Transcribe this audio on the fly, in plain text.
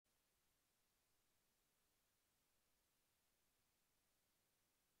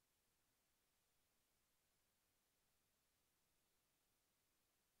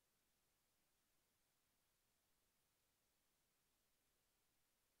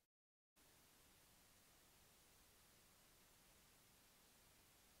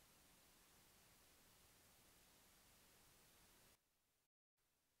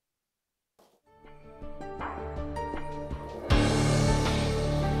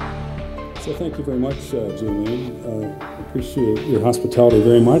So thank you very much, Julian. Appreciate your hospitality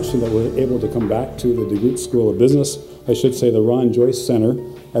very much and that we're able to come back to the DeGroote School of Business, I should say the Ron Joyce Center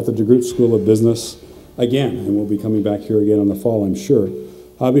at the DeGroote School of Business again, and we'll be coming back here again in the fall, I'm sure.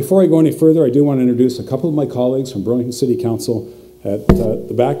 Before I go any further, I do want to introduce a couple of my colleagues from Burlington City Council. At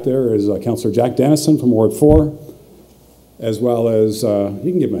the back there is Councillor Jack Dennison from Ward 4, as well as,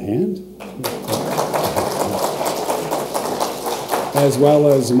 you can give him a hand. As well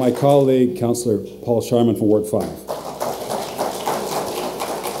as my colleague, Councillor Paul Sharman from Ward 5.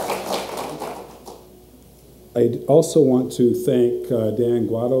 I also want to thank Dan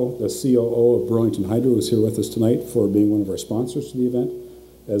Guado, the COO of Burlington Hydro, who's here with us tonight for being one of our sponsors to the event,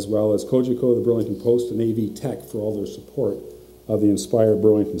 as well as Cogeco, the Burlington Post, and AV Tech for all their support of the Inspire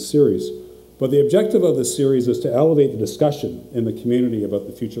Burlington series. But the objective of this series is to elevate the discussion in the community about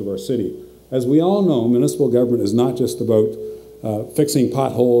the future of our city. As we all know, municipal government is not just about fixing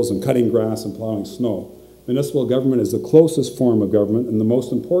potholes and cutting grass and plowing snow. Municipal government is the closest form of government and the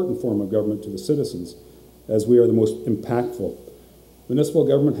most important form of government to the citizens, as we are the most impactful. Municipal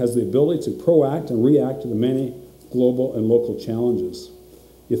government has the ability to proact and react to the many global and local challenges.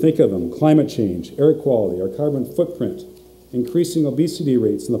 You think of them: climate change, air quality, our carbon footprint, increasing obesity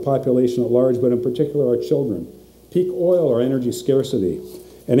rates in the population at large, but in particular our children, peak oil or energy scarcity,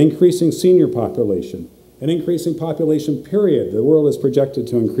 an increasing senior population, an increasing population period. The world is projected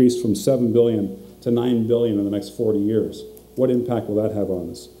to increase from 7 billion to 9 billion in the next 40 years. What impact will that have on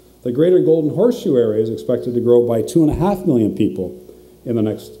us? The greater Golden Horseshoe area is expected to grow by 2.5 million people in the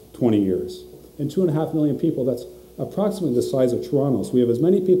next 20 years. And 2.5 million people, that's approximately the size of Toronto. So we have as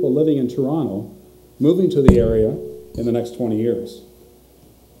many people living in Toronto moving to the area in the next 20 years.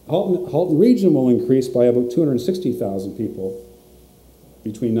 Halton Region will increase by about 260,000 people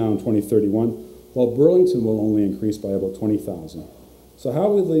between now and 2031. While Burlington will only increase by about 20,000. So how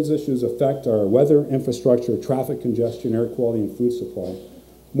will these issues affect our weather, infrastructure, traffic congestion, air quality, and food supply?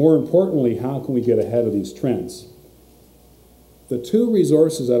 More importantly, how can we get ahead of these trends? The two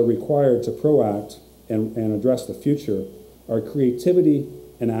resources that are required to proact and address the future are creativity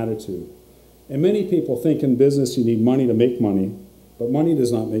and attitude. And many people think in business you need money to make money, but money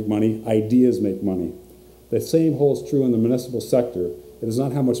does not make money, ideas make money. The same holds true in the municipal sector. It is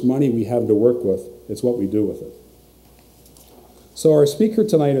not how much money we have to work with, it's what we do with it. So our speaker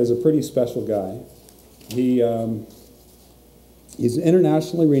tonight is a pretty special guy. He's an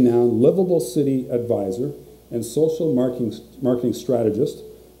internationally renowned livable city advisor and social marketing strategist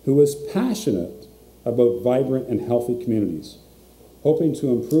who is passionate about vibrant and healthy communities. Hoping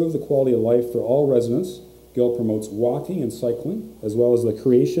to improve the quality of life for all residents, Gil promotes walking and cycling, as well as the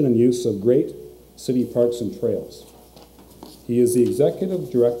creation and use of great city parks and trails. He is the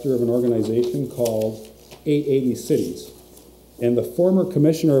executive director of an organization called 880 Cities and the former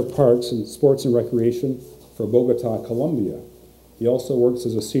commissioner of parks and sports and recreation for Bogota, Colombia. He also works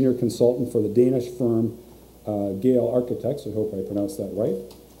as a senior consultant for the Danish firm Gale Architects, I hope I pronounced that right,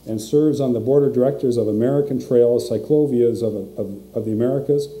 and serves on the board of directors of American Trails, Cyclovias of the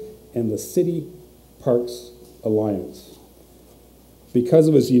Americas, and the City Parks Alliance. Because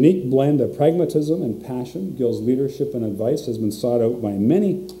of his unique blend of pragmatism and passion, Gil's leadership and advice has been sought out by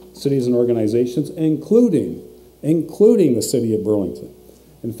many cities and organizations, including the city of Burlington.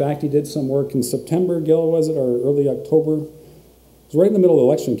 In fact, he did some work in September, Gil, was it, or early October? It was right in the middle of the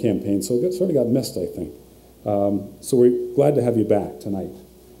election campaign, so it sort of got missed, I think. So we're glad to have you back tonight.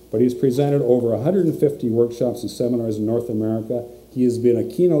 But he's presented over 150 workshops and seminars in North America. He has been a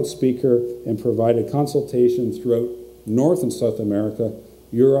keynote speaker and provided consultation throughout North and South America,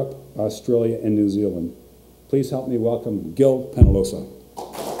 Europe, Australia, and New Zealand. Please help me welcome Gil Penalosa.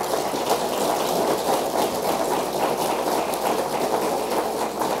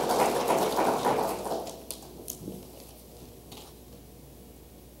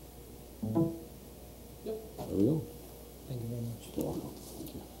 There we go. Thank you very much. You're welcome.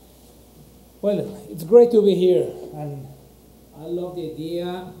 Thank you. Well, it's great to be here, and I love the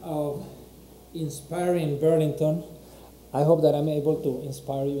idea of inspiring Burlington. I hope that I'm able to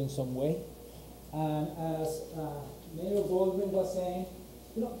inspire you in some way. And as Mayor Goldring was saying,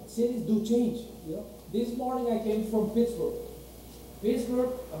 you know, cities do change. You know, this morning I came from Pittsburgh.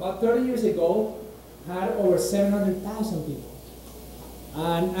 Pittsburgh, about 30 years ago, had over 700,000 people.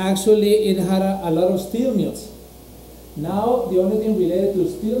 And actually, it had a lot of steel mills. Now, the only thing related to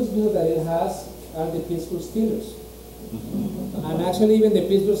steel mills that it has are the Pittsburgh Steelers. And actually, even the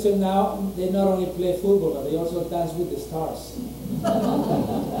Pittsburgh Steelers now, they not only play football, but they also dance with the stars.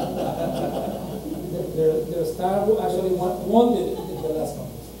 their star actually won the last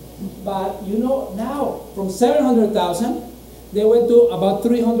contest. But you know, now, from 700,000, they went to about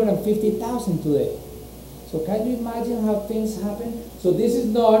 350,000 today. So can you imagine how things happen? So this is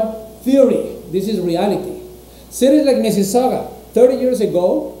not theory, this is reality. Cities like Mississauga, 30 years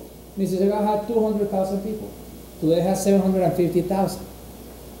ago, Mississauga had 200,000 people. Today it has 750,000.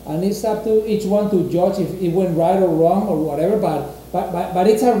 And it's up to each one to judge if it went right or wrong or whatever, but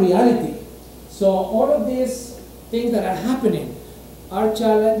it's a reality. So all of these things that are happening are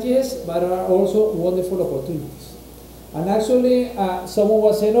challenges, but are also wonderful opportunities. And actually, someone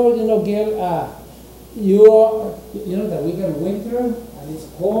was saying, oh, Gil, you know that we get winter, and it's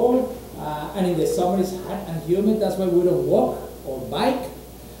cold, and in the summer it's hot and humid, that's why we don't walk or bike.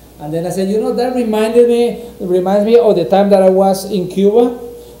 And then I said, that reminds me of the time that I was in Cuba,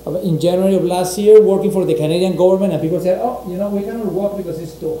 in January of last year, working for the Canadian government, and people said, oh, we cannot walk because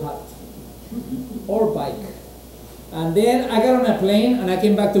it's too hot, or bike. And then I got on a plane, and I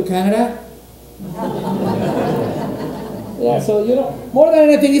came back to Canada. Yeah, so, more than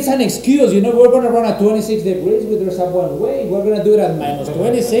anything, it's an excuse. We're going to run at 26 degrees, we dress up one way. We're going to do it at minus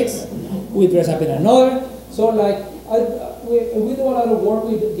 26, we dress up in another. So, we do a lot of work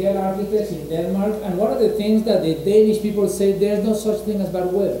with Gale architects in Denmark, and one of the things that the Danish people say, there's no such thing as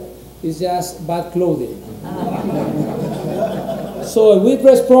bad weather. It's just bad clothing. So if we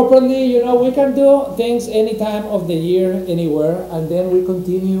dress properly, we can do things any time of the year, anywhere, and then we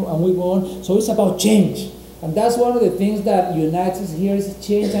continue and we go on. So it's about change. And that's one of the things that unites us here is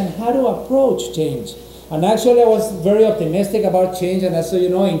change and how to approach change. And actually I was very optimistic about change, and so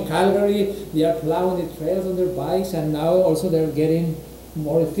in Calgary they are plowing the trails on their bikes, and now also they're getting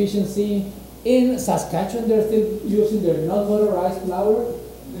more efficiency. In Saskatchewan they're still using their non-motorized plower.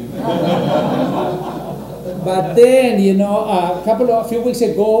 But then, a few weeks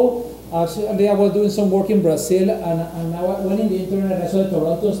ago, actually I was doing some work in Brazil, and I went in the internet and I saw the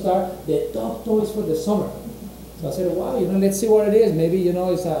Toronto Star, the top toys for the summer. So I said, wow, let's see what it is. Maybe,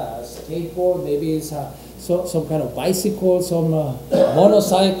 it's a skateboard, maybe it's some kind of bicycle, some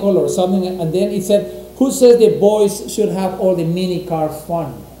motorcycle or something. And then it said, who says the boys should have all the mini car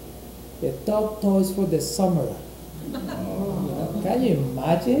fun? The top toys for the summer. Can you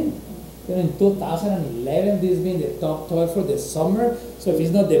imagine? In 2011, this being the top toy for the summer. So if it's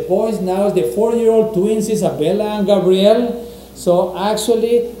not the boys, now it's the 4-year-old twins, Isabella and Gabriel. So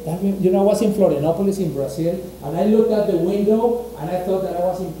actually, I was in Florianopolis in Brazil, and I looked out the window, and I thought that I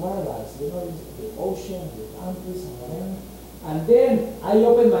was in paradise. The ocean, the mountains, and whatever. And then I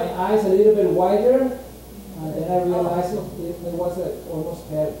opened my eyes a little bit wider, and then I realized it was almost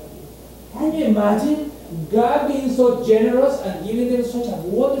hell. Can you imagine God being so generous and giving them such a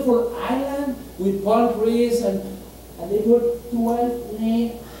wonderful island with palm trees, and they put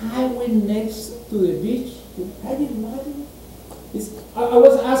 12-lane highway next to the beach? Can you imagine? I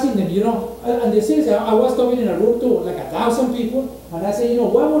was asking them, and they said, I was talking in a room to like 1,000 people, and I said,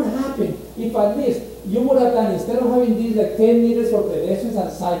 what would happen if at least you would have done, instead of having these like 10 meters for pedestrians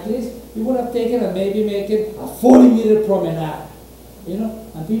and cyclists, you would have taken and maybe make it a 40-meter promenade,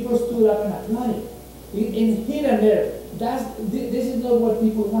 and people stood up and applauded. In here and there, this is not what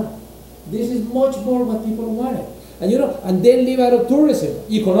people want. This is much more what people wanted. And then leave out of tourism,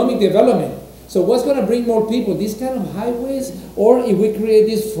 economic development. So what's going to bring more people? These kind of highways, or if we create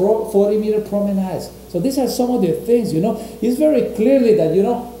these 40-meter promenades. So these are some of the things, It's very clearly that,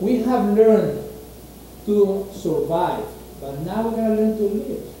 we have learned to survive, but now we're going to learn to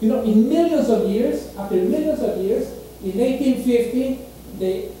live. In millions of years, after millions of years, in 1850,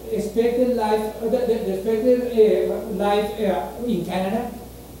 the expected life, in Canada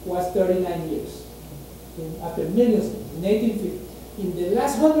was 39 years. After millions, in 1850. In the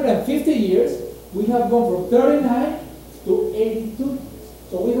last 150 years, we have gone from 39 to 82.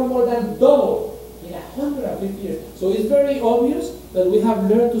 So we have more than double in 150 years. So it's very obvious that we have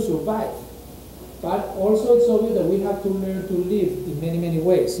learned to survive. But also it's obvious that we have to learn to live in many, many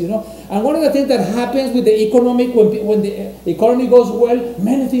ways, And one of the things that happens with the economic, when the economy goes well,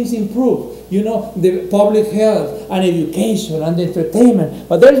 many things improve. The public health and education and entertainment.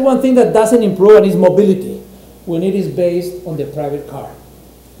 But there is one thing that doesn't improve, and it's mobility, when it is based on the private car.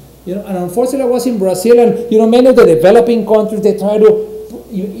 And unfortunately I was in Brazil, and many of the developing countries, they try to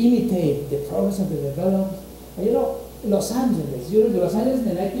imitate the progress of the developed. And Los Angeles, Los Angeles in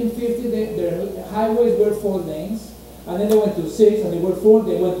the 1950s, their highways were 4 lanes, and then they went to 6, and they were 4,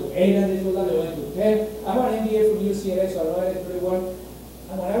 they went to 8, and they went to 10. I'm an MBA from UCLA, so I know it pretty well.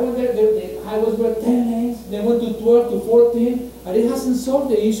 And when I went there, the highways were 10 lanes, they went to 12 to 14, and it hasn't solved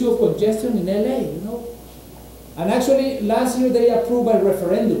the issue of congestion in LA, And actually, last year they approved by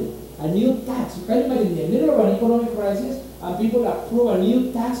referendum a new tax. You can imagine, in the middle of an economic crisis, and people approve a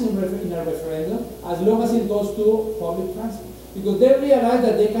new tax in a referendum as long as it goes to public transit. because they realize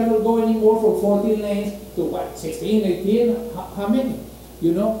that they cannot go anymore from 14 lanes to what, 16, 18, how many?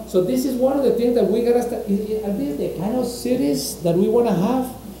 You know, so this is one of the things that we gotta start. Are these the kind of cities that we want to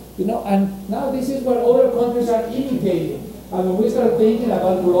have? You know, and now this is what other countries are imitating. And when we start thinking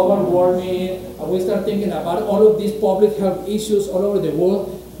about global warming, and we start thinking about all of these public health issues all over the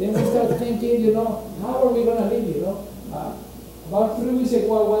world, then we start thinking, you know, how are we going to live, you know? About 3 weeks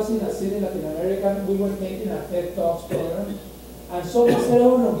ago, I was in a city in Latin America. We were making a TED Talks program. And someone said,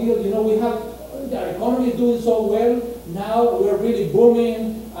 oh, no, Gil, you know, our economy is doing so well. Now we're really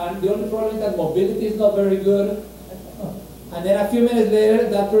booming. And the only problem is that mobility is not very good. And then a few minutes later,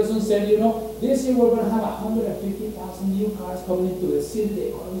 that person said, you know, this year we're going to have 150,000 new cars coming into the city. The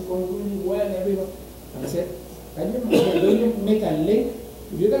economy is going really well, everyone. And I said, can you make a link?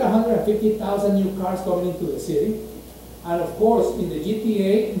 If you got 150,000 new cars coming into the city, and of course, in the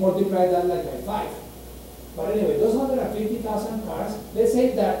GTA, multiply that like by 5. But anyway, those 150,000 cars, let's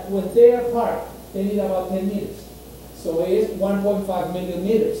say that when they are parked, they need about 10 meters. So it is 1.5 million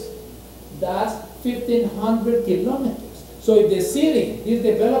meters. That's 1,500 kilometers. So if the city is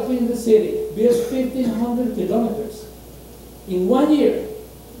developing the city, builds 1,500 kilometers, in 1 year,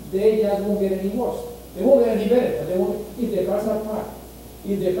 they just won't get any worse. They won't get any better, but they won't, if the cars are parked.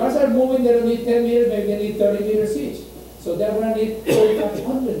 If the cars are moving, they don't need 10 meters, maybe they need 30 meters each. So they're going to need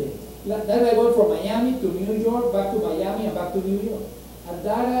 4,500 meters. That's like going from Miami to New York, back to Miami, and back to New York. And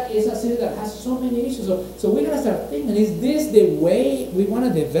that is a city that has so many issues. So we're going to start thinking, is this the way we want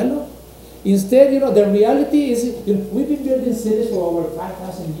to develop? Instead, you know, the reality is, you know, we've been building cities for over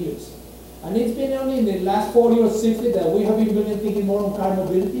 5,000 years. And it's been only in the last 40 or 60 that we have been really thinking more on car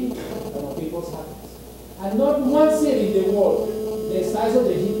mobility than on people's happiness. And not one city in the world, the size of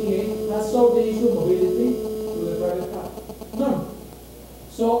the GTA, has solved the issue of mobility to the private car. None.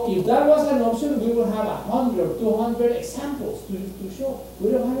 So if that was an option, we would have 100 or 200 examples to show.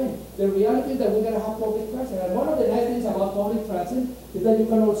 We don't have any. The reality is that we're going to have public transit. And one of the nice things about public transit is that you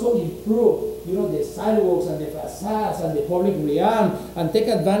can also improve, you know, the sidewalks and the facades and the public realm and take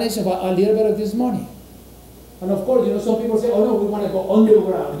advantage of a little bit of this money. And of course, you know, some people say, oh no, we want to go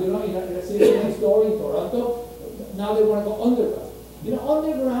underground. You know, in a city next door in Toronto, now they want to go underground. You know,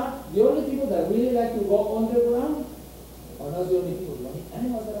 underground, the only people that really like to go underground are not the only people. The only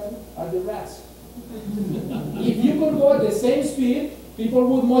animals that are the rats. If you could go at the same speed, people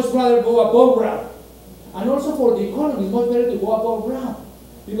would much rather go above ground. And also for the economy, it's much better to go above ground.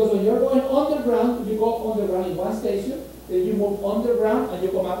 Because when you're going underground, you go underground in one station, then you move underground and you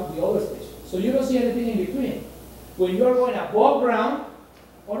come out to the other station. So you don't see anything in between. When you're going above ground,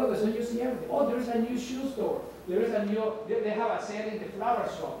 all of a sudden you see everything. Oh, there's a new shoe store. There is a new, they have a sale in the flower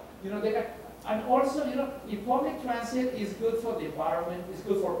shop. You know, they got, and also, you know, if public transit is good for the environment, it's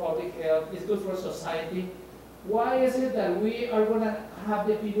good for public health, it's good for society, why is it that we are going to have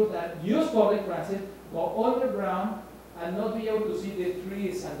the people that use public transit go underground and not be able to see the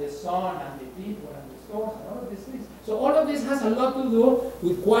trees and the sun and the people and the stores and all of these things? So all of this has a lot to do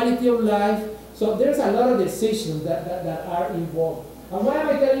with quality of life. So there's a lot of decisions that are involved. And why am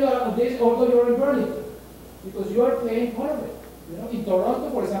I telling you this, although you're in Burlington? Because you are paying part of it. You know, in Toronto,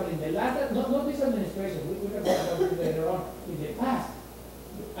 for example, in the last, not this administration, we can talk about this later on, in the past,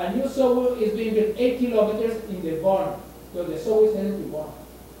 a new subway is being built 8 kilometers in the Vaughan, so the subway is headed to Vaughan.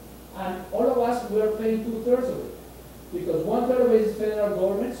 And all of us, we are paying 2/3 of it. Because 1/3 of it is federal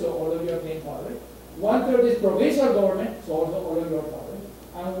government, so all of you are paying part of it. 1/3 is provincial government, so also all of you are part of it.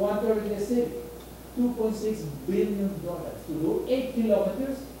 And 1/3 is the city. $2.6 billion to do 8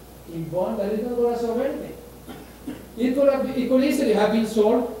 kilometers in Vaughan. That is not going to solve anything. It could easily have been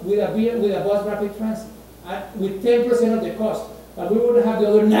solved with a bus rapid transit, with 10% of the cost. But we would have the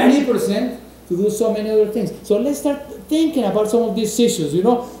other 90% to do so many other things. So let's start thinking about some of these issues. You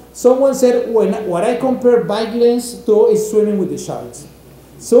know, someone said, what I compare bike lanes to is swimming with the sharks.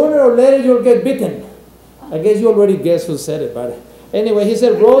 Sooner or later you'll get bitten. I guess you already guessed who said it, but anyway, he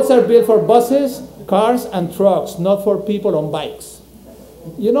said roads are built for buses, cars, and trucks, not for people on bikes.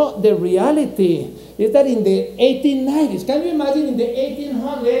 You know, the reality is that in the 1890s, can you imagine in the late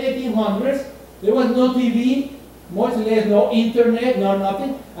 1800s, there was no TV, much less no internet, no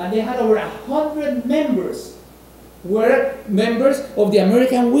nothing, and they had over 100 members were members of the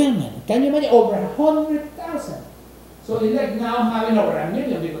American Women. Can you imagine? Over 100,000. So it's like now having over 1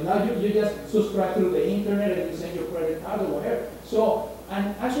 million, because now you just subscribe through the internet and you send your credit card or whatever. So,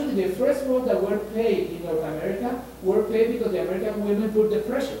 and actually the first roads that were paved in North America were paved because the American women put the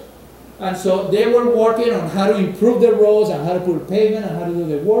pressure. And so they were working on how to improve the roads and how to put pavement and how to do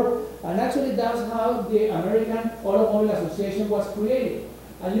the work. And actually that's how the American Automobile Association was created.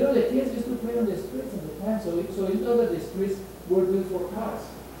 And you know, the kids used to play on the streets at the time, so it's not that the streets were built for cars.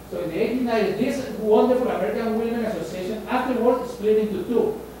 So in the 1890s, this wonderful American Women Association afterwards split into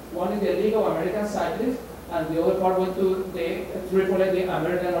two. One is the League of American Cyclists, and the other part went to the AAA, the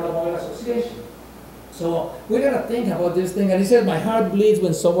American Automobile Association. So we gotta think about this thing. And he said, my heart bleeds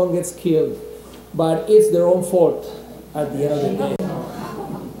when someone gets killed, but it's their own fault at the end of the day.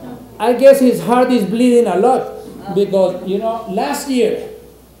 I guess his heart is bleeding a lot because, you know, last year,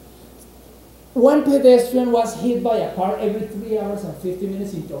 one pedestrian was hit by a car every 3 hours and 50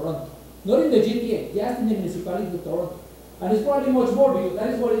 minutes in Toronto. Not in the GTA, just in the municipality of Toronto. And it's probably much more because that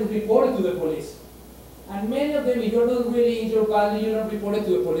is what is reported to the police. And many of them, if you're not really injured badly, you don't report it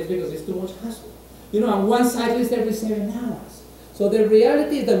to the police because it's too much hassle. You know, and one cyclist every 7 hours. So the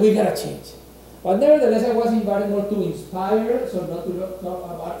reality is that we gotta change. But nevertheless, I was invited more to inspire, so not to talk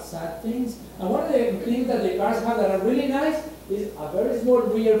about sad things. And one of the things that the cars have that are really nice is a very small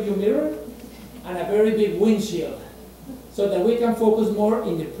rear view mirror and a very big windshield, so that we can focus more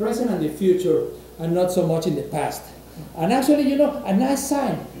in the present and the future and not so much in the past. And actually, you know, a nice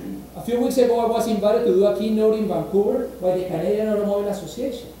sign. A few weeks ago, I was invited to do a keynote in Vancouver by the Canadian Automobile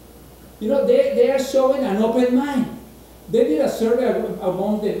Association. You know, they are showing an open mind. They did a survey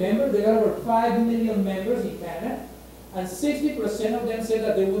among the members. There are over 5 million members in Canada, and 60% of them said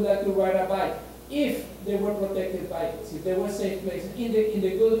that they would like to ride a bike if they were protected bikes, if they were safe places in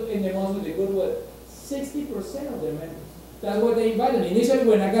the months with the good weather. 60% of the members. That's what they invited me. Initially,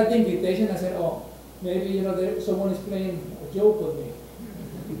 when I got the invitation, I said, "Oh, maybe you know someone is playing a joke with me."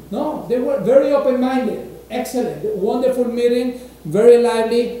 No, they were very open-minded, excellent, wonderful meeting, very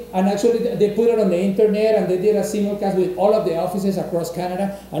lively, and actually they put it on the internet and they did a simulcast with all of the offices across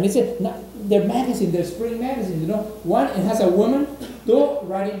Canada. And it's their magazine, their spring magazine, you know. One, it has a woman. Two,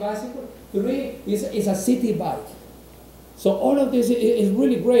 riding bicycle. Three, is a city bike. So all of this is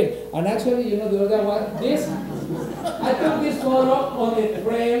really great. And actually, you know, the other one, I took this photo on the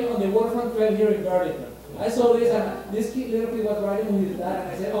trail, on the waterfront trail here in Burlington. I saw this, and this little kid was riding with his dad, and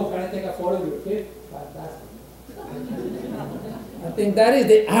I said, "Oh, can I take a photo of your kid?" Fantastic. I think that is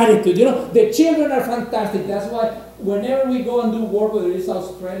the attitude. You know, the children are fantastic. That's why whenever we go and do work, whether it's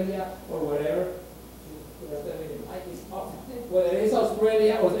Australia or wherever, whether it's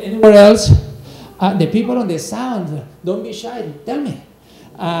Australia or anywhere else, the people on the sound, don't be shy, tell me.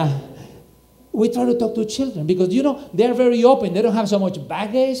 We try to talk to children because, you know, they're very open. They don't have so much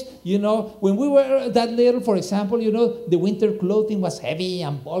baggage. You know, when we were that little, for example, you know, the winter clothing was heavy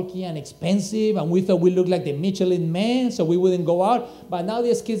and bulky and expensive, and we thought we looked like the Michelin Man, so we wouldn't go out. But now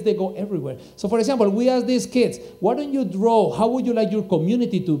these kids, they go everywhere. So, for example, we asked these kids, why don't you draw? How would you like your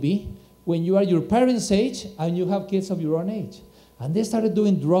community to be when you are your parents' age and you have kids of your own age? And they started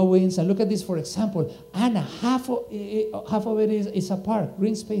doing drawings, and look at this, for example. Anna, half of it is a park,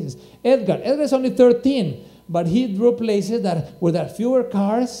 green spaces. Edgar's only 13, but he drew places where there are fewer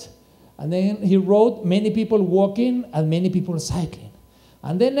cars, and then he wrote many people walking and many people cycling.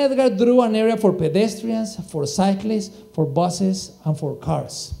 And then Edgar drew an area for pedestrians, for cyclists, for buses, and for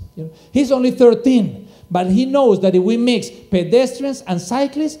cars. You know, he's only 13, but he knows that if we mix pedestrians and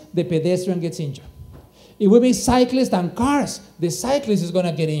cyclists, the pedestrian gets injured. If we mix cyclists and cars, the cyclist is going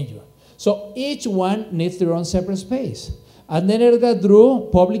to get injured. So each one needs their own separate space. And then Edgar drew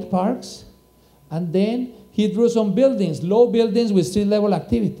public parks, and then he drew some buildings, low buildings with street level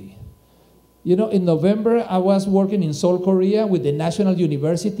activity. You know, in November, I was working in Seoul, Korea with the National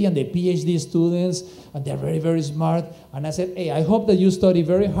University and the PhD students, and they're very, very smart. And I said, hey, I hope that you study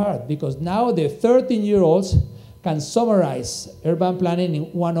very hard, because now the 13-year-olds can summarize urban planning in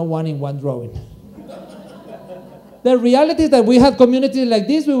 101 in one drawing. The reality is that we had communities like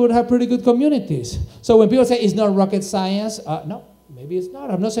this, we would have pretty good communities. So when people say it's not rocket science, no, maybe it's not.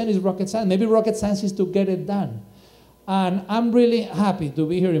 I'm not saying it's rocket science. Maybe rocket science is to get it done. And I'm really happy to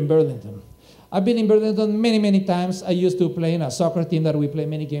be here in Burlington. I've been in Burlington many, many times. I used to play in a soccer team that we play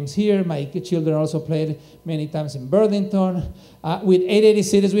many games here. My children also played many times in Burlington. With 880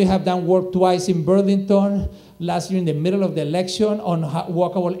 Cities, we have done work twice in Burlington. Last year in the middle of the election on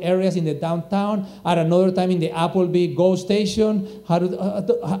walkable areas in the downtown. At another time in the Appleby GO station, how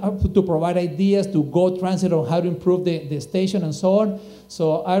to provide ideas to GO Transit on how to improve the station and so on.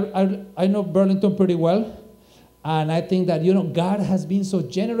 So I know Burlington pretty well. And I think that, you know, God has been so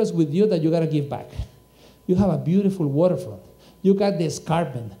generous with you that you got to give back. You have a beautiful waterfront. You got the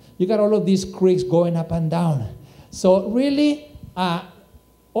escarpment. You got all of these creeks going up and down. So really,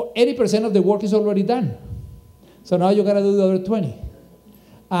 80% of the work is already done. So now you got to do the other 20.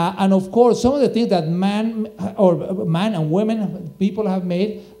 And of course, some of the things that man and women, people have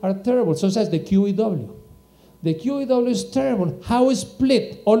made are terrible, such as the QEW. The QEW is terrible. How is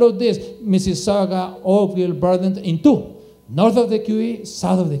split all of this, Mississauga, Oakville, Burlington, in two? north of the QE,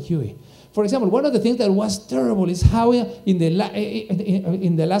 south of the QE. For example, one of the things that was terrible is how in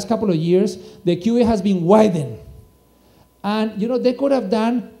the last couple of years, the QE has been widened. And, they could have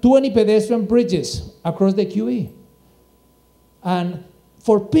done 20 pedestrian bridges across the QE. And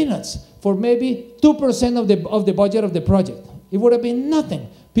for peanuts, for maybe 2% of the budget of the project. It would have been nothing.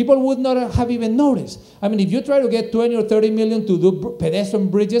 People would not have even noticed. I mean, if you try to get 20 or 30 million to do pedestrian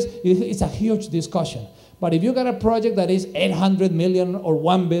bridges, it's a huge discussion. But if you got a project that is 800 million or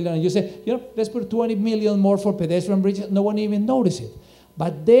 1 billion, and you say, let's put 20 million more for pedestrian bridges, no one even noticed it.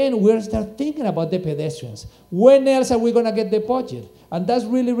 But then we'll start thinking about the pedestrians. When else are we going to get the budget? And that's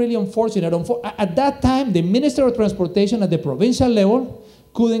really, really unfortunate. At that time, the Minister of Transportation at the provincial level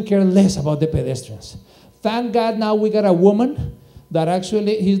couldn't care less about the pedestrians. Thank God now we got a woman that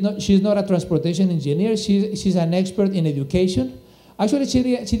actually, she's not a transportation engineer. She's an expert in education. Actually, she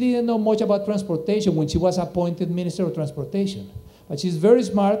didn't know much about transportation when she was appointed Minister of Transportation. But she's very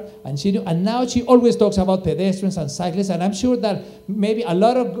smart, and now she always talks about pedestrians and cyclists, and I'm sure that maybe a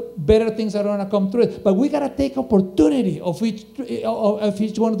lot of better things are going to come through it. But we got to take opportunity of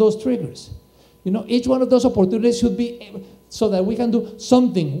each one of those triggers. Each one of those opportunities should be so that we can do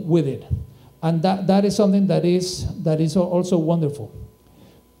something with it. And that is something that is also wonderful.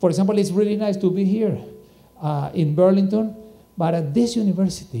 For example, it's really nice to be here in Burlington, but at this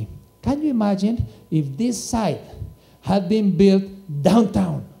university, can you imagine if this site had been built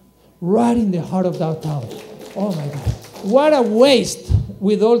downtown, right in the heart of downtown? Oh my God. What a waste,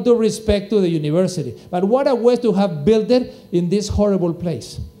 with all due respect to the university, but what a waste to have built it in this horrible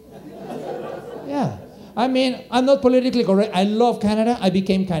place. Yeah. I mean, I'm not politically correct. I love Canada. I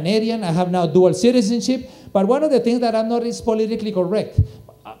became Canadian. I have now dual citizenship. But one of the things that I'm not is politically correct.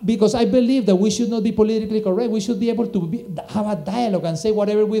 Because I believe that we should not be politically correct. We should be able to have a dialogue and say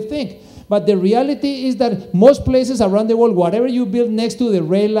whatever we think. But the reality is that most places around the world, whatever you build next to the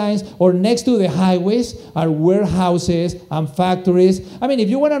rail lines or next to the highways are warehouses and factories. I mean, if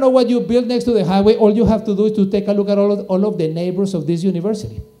you want to know what you build next to the highway, all you have to do is to take a look at all of the neighbors of this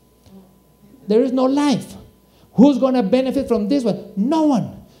university. There is no life. Who's going to benefit from this one? No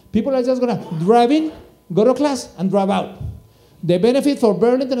one. People are just going to drive in, go to class, and drive out. The benefit for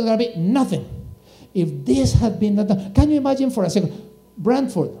Burlington is going to be nothing. If this had been done, can you imagine for a second,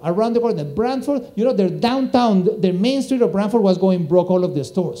 Brantford, around the corner, Brantford, their downtown, their main street of Brantford was going broke, all of the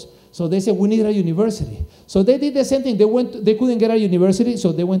stores. So they said, we need a university. So they did the same thing. They couldn't get a university,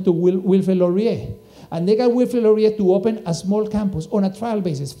 so they went to Wilfrid Laurier. And they got Wilfrid Laurier to open a small campus on a trial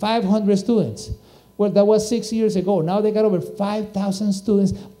basis, 500 students. Well, that was 6 years ago. Now they got over 5,000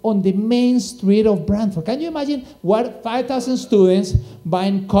 students on the main street of Brantford. Can you imagine what 5,000 students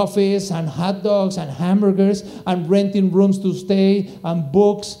buying coffees and hot dogs and hamburgers and renting rooms to stay and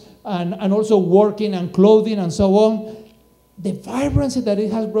books and also working and clothing and so on? The vibrancy that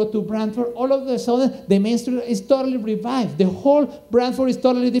it has brought to Brantford, all of a sudden, the main street is totally revived. The whole Brantford is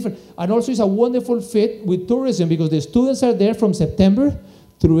totally different. And also it's a wonderful fit with tourism because the students are there from September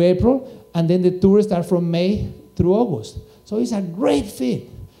through April, and then the tourists are from May through August. So it's a great fit.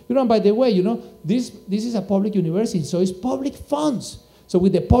 And by the way, this is a public university, so it's public funds. So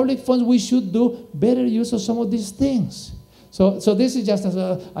with the public funds, we should do better use of some of these things. So this is just,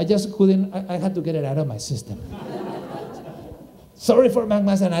 I had to get it out of my system. Sorry for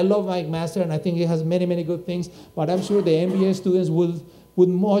McMaster, and I love McMaster, and I think he has many, many good things, but I'm sure the MBA students would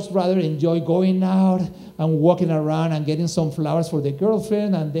much rather enjoy going out and walking around and getting some flowers for the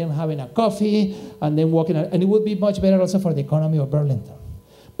girlfriend and then having a coffee and then walking out. And it would be much better also for the economy of Burlington.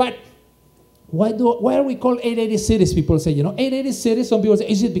 But why are we called 880 cities? People say, 880 cities. Some people say,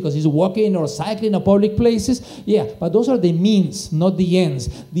 is it because it's walking or cycling in public places? Yeah, but those are the means, not the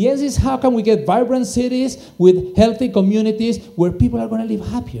ends. The ends is how can we get vibrant cities with healthy communities where people are going to live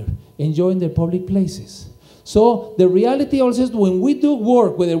happier, enjoying their public places. So the reality also is when we do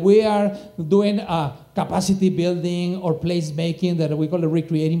work, whether we are doing capacity building or place making that we call it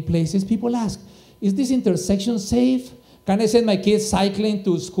recreating places, people ask, is this intersection safe? Can I send my kids cycling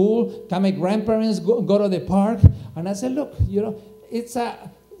to school? Can my grandparents go to the park? And I said, look, you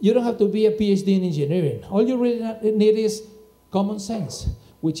don't have to be a PhD in engineering. All you really need is common sense,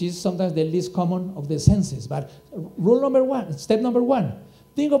 which is sometimes the least common of the senses. But step number one,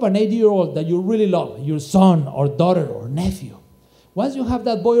 think of an 80-year-old that you really love, your son or daughter or nephew. Once you have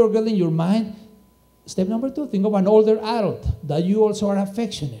that boy or girl in your mind, step number two, think of an older adult that you also are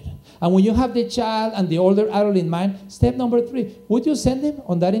affectionate. And when you have the child and the older adult in mind, step number three, would you send them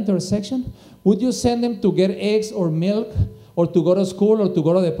on that intersection? Would you send them to get eggs or milk or to go to school or to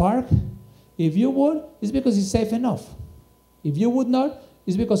go to the park? If you would, it's because it's safe enough. If you would not,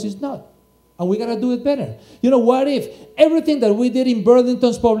 it's because it's not. And we got to do it better. You know, what if everything that we did in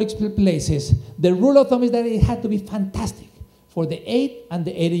Burlington's public places, the rule of thumb is that it had to be fantastic for the 8 and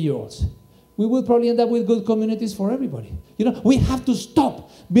the 80-year-olds. We will probably end up with good communities for everybody. You know, we have to stop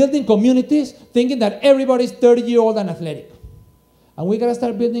building communities thinking that everybody's 30-year-old and athletic. And we got to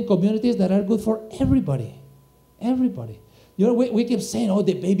start building communities that are good for everybody. Everybody. You know, we keep saying, oh,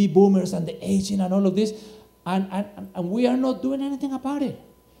 the baby boomers and the aging and all of this, and we are not doing anything about it.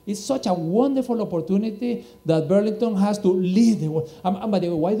 It's such a wonderful opportunity that Burlington has to lead the world. And by the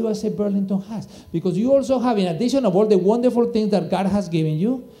way, why do I say Burlington has? Because you also have, in addition of all the wonderful things that God has given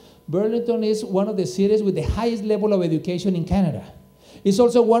you, Burlington is one of the cities with the highest level of education in Canada. It's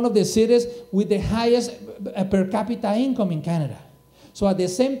also one of the cities with the highest per capita income in Canada. So at the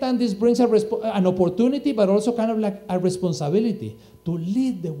same time, this brings an opportunity, but also kind of like a responsibility to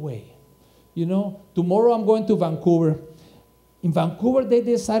lead the way. You know, tomorrow I'm going to Vancouver. In Vancouver, they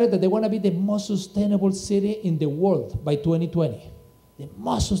decided that they want to be the most sustainable city in the world by 2020. The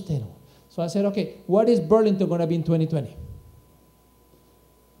most sustainable. So I said, okay, what is Burlington going to be in 2020?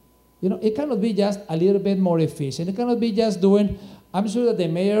 You know, it cannot be just a little bit more efficient. It cannot be just doing, I'm sure that the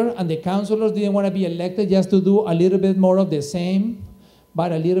mayor and the councilors didn't want to be elected just to do a little bit more of the same,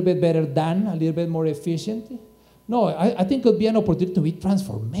 but a little bit better than, a little bit more efficient. No, I think it would be an opportunity to be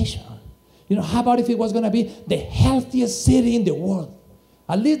transformational. You know, how about if it was going to be the healthiest city in the world?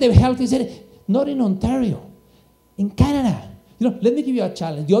 At least the healthiest city, not in Ontario, in Canada. You know, let me give you a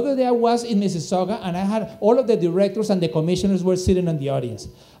challenge. The other day I was in Mississauga, and I had all of the directors and the commissioners were sitting in the audience.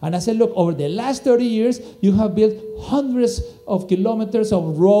 And I said, look, over the last 30 years, you have built hundreds of kilometers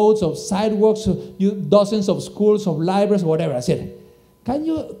of roads, of sidewalks, dozens of schools, of libraries, whatever. I said, can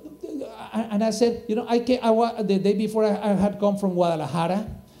you, and I said, you know, the day before I had come from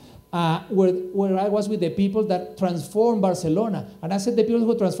Guadalajara, where I was with the people that transformed Barcelona. And I said, the people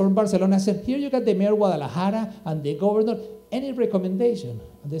who transformed Barcelona, I said, here you got the mayor of Guadalajara and the governor. Any recommendation?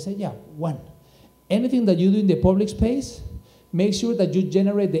 And they said, yeah, one. Anything that you do in the public space, make sure that you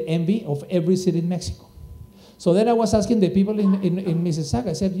generate the envy of every city in Mexico. So then I was asking the people in Mississauga,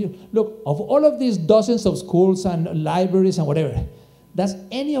 I said, look, of all of these dozens of schools and libraries and whatever, does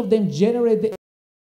any of them generate the